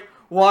just like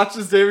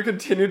watches David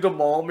continue to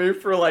maul me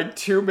for like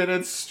 2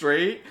 minutes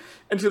straight.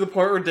 And to the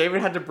point where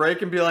David had to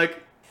break and be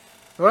like,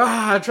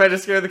 tried to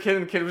scare the kid,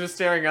 and the kid was just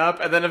staring up.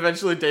 And then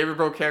eventually David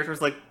broke character,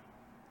 was like,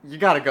 you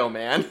gotta go,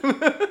 man.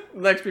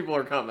 Next people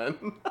are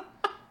coming.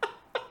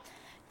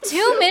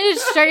 2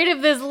 minutes straight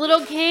of this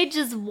little kid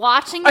just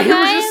watching you He was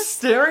guys? just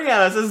staring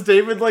at us as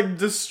David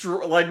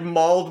like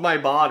mauled my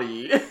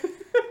body.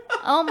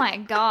 Oh my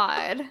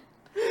god.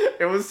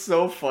 It was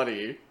so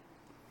funny.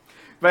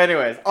 But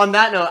anyways, on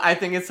that note, I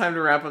think it's time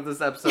to wrap up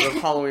this episode of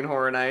Halloween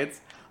Horror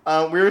Nights.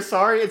 We're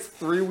sorry it's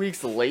 3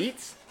 weeks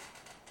late.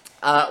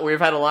 We've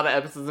had a lot of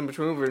episodes in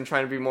between. We've been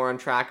trying to be more on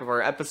track of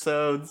our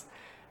episodes.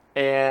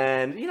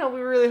 And, we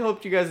really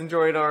hoped you guys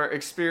enjoyed our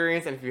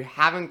experience. And if you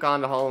haven't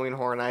gone to Halloween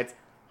Horror Nights,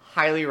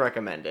 highly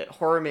recommend it.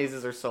 Horror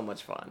mazes are so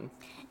much fun.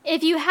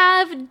 If you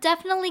have,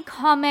 definitely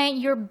comment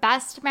your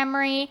best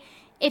memory.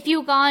 If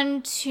you've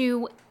gone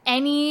to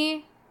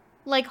any,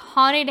 like,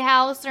 haunted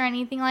house or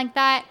anything like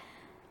that,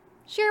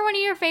 share one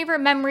of your favorite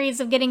memories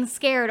of getting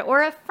scared,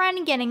 or a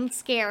friend getting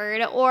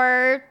scared,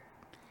 or,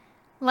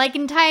 like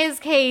in Ty's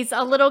case,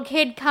 a little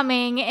kid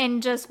coming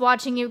and just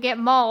watching you get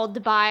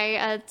mauled by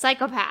a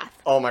psychopath.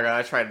 Oh my god,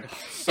 I tried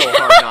so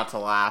hard not to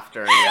laugh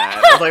during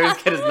that. I was like,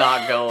 this kid is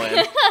not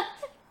going.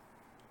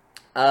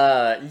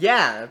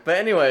 But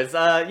anyways,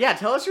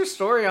 tell us your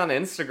story on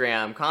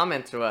Instagram.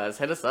 Comment to us.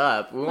 Hit us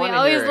up. We We want to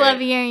always hear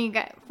love it. hearing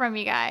from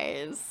you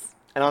guys.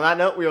 And on that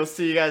note, we will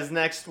see you guys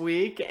next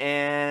week,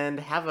 and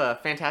have a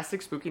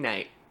fantastic spooky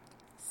night.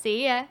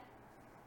 See ya.